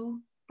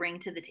you bring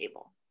to the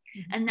table.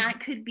 Mm-hmm. And that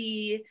could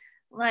be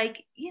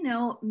like,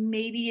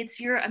 maybe it's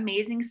your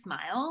amazing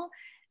smile.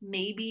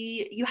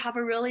 Maybe you have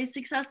a really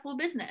successful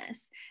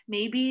business.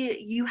 Maybe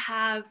you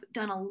have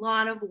done a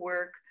lot of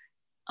work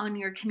on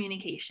your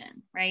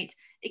communication, right?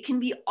 It can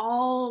be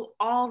all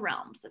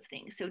realms of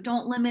things. So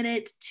don't limit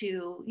it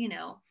to,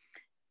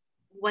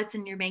 what's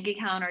in your bank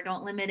account, or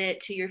don't limit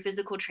it to your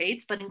physical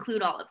traits, but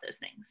include all of those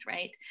things,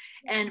 right?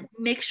 And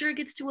make sure it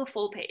gets to a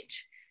full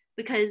page,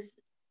 because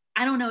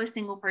I don't know a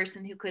single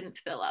person who couldn't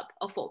fill up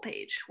a full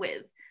page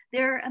with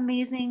their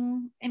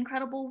amazing,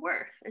 incredible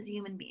worth as a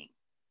human being.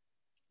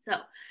 So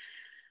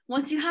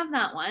once you have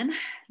that one,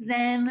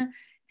 then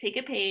take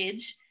a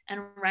page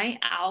and write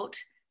out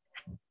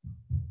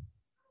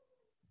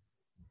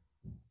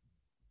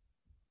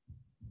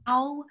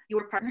how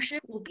your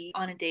partnership will be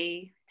on a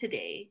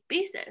day-to-day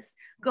basis.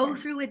 Go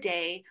through a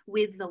day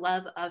with the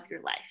love of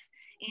your life.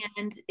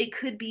 And it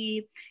could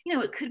be,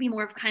 it could be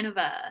more of kind of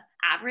a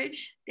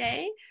average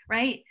day,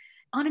 right?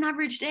 On an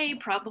average day,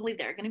 probably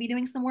they're going to be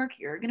doing some work.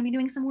 You're going to be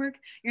doing some work.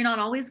 You're not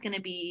always going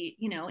to be,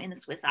 in the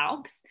Swiss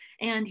Alps,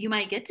 and you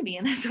might get to be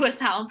in the Swiss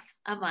Alps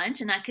a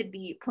bunch, and that could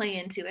be play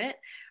into it,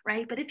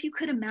 right? But if you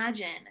could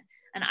imagine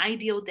an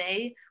ideal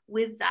day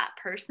with that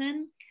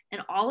person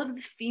and all of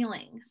the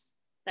feelings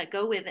that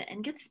go with it,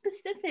 and get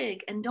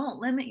specific and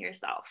don't limit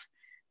yourself.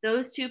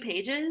 Those 2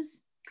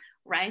 pages,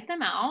 write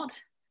them out,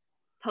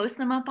 post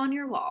them up on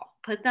your wall,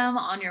 put them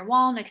on your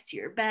wall next to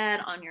your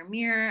bed, on your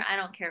mirror, I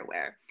don't care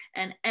where.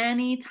 And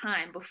any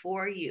time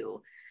before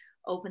you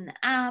open the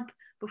app,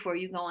 before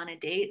you go on a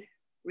date,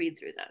 read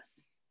through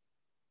those.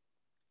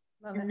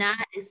 Love it. And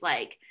that is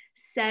like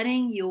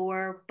setting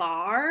your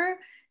bar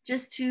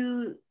just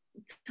to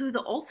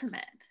the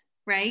ultimate,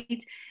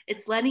 right?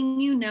 It's letting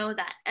you know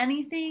that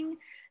anything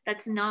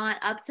that's not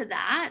up to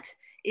that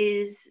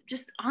is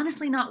just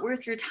honestly not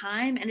worth your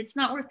time, and it's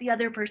not worth the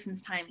other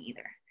person's time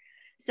either.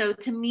 So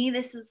to me,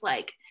 this is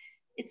like,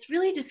 it's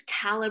really just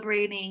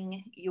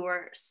calibrating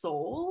your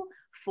soul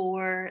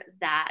for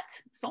that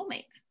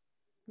soulmate.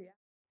 Yeah,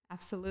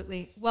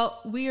 absolutely.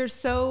 Well, we are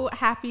so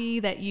happy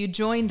that you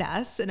joined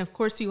us. And of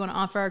course, we want to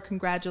offer our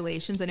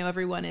congratulations. I know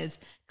everyone is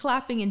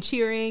clapping and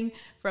cheering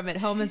from at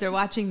home as they're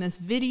watching this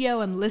video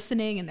and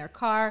listening in their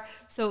car.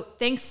 So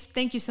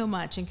thank you so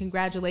much, and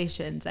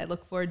congratulations. I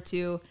look forward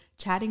to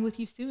chatting with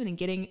you soon and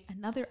getting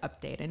another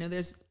update. I know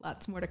there's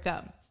lots more to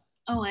come.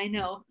 Oh, I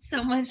know.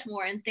 So much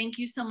more. And thank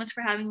you so much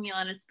for having me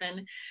on. It's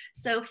been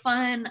so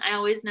fun. I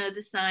always know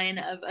the sign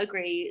of a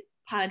great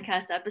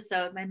podcast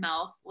episode. My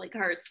mouth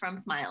hurts from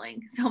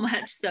smiling so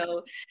much.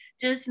 So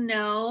just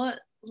know,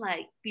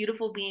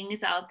 beautiful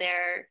beings out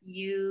there,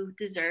 you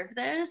deserve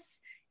this.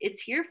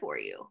 It's here for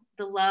you.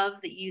 The love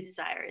that you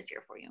desire is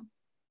here for you.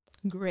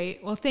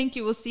 Great. Well, thank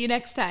you. We'll see you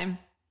next time.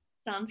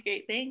 Sounds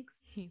great. Thanks.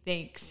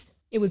 Thanks.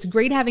 It was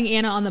great having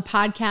Anna on the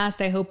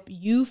podcast. I hope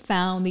you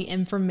found the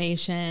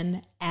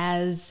information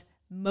as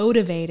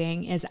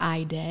motivating as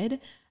I did.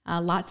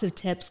 Lots of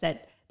tips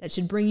that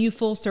should bring you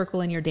full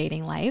circle in your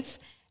dating life.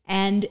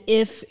 And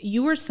if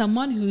you are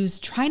someone who's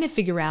trying to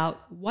figure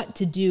out what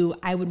to do,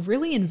 I would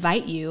really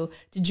invite you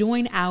to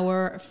join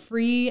our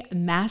free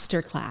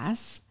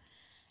masterclass.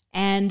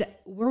 And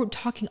we're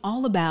talking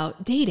all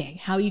about dating,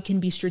 how you can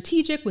be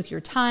strategic with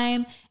your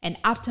time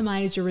and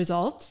optimize your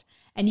results.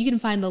 And you can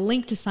find the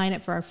link to sign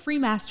up for our free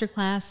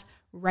masterclass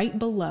right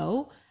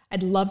below.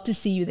 I'd love to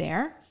see you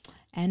there,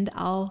 and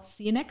I'll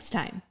see you next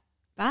time.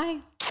 Bye.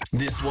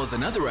 This was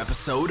another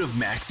episode of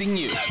Maxing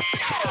You.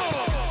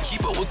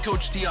 Keep up with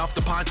Coach T off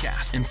the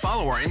podcast and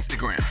follow our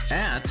Instagram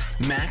at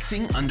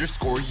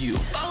maxing_you.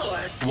 Follow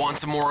us. Want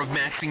some more of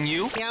Maxing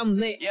You? Yeah, I'm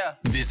lit.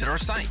 Visit our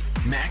site,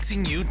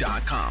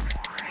 maxingyou.com.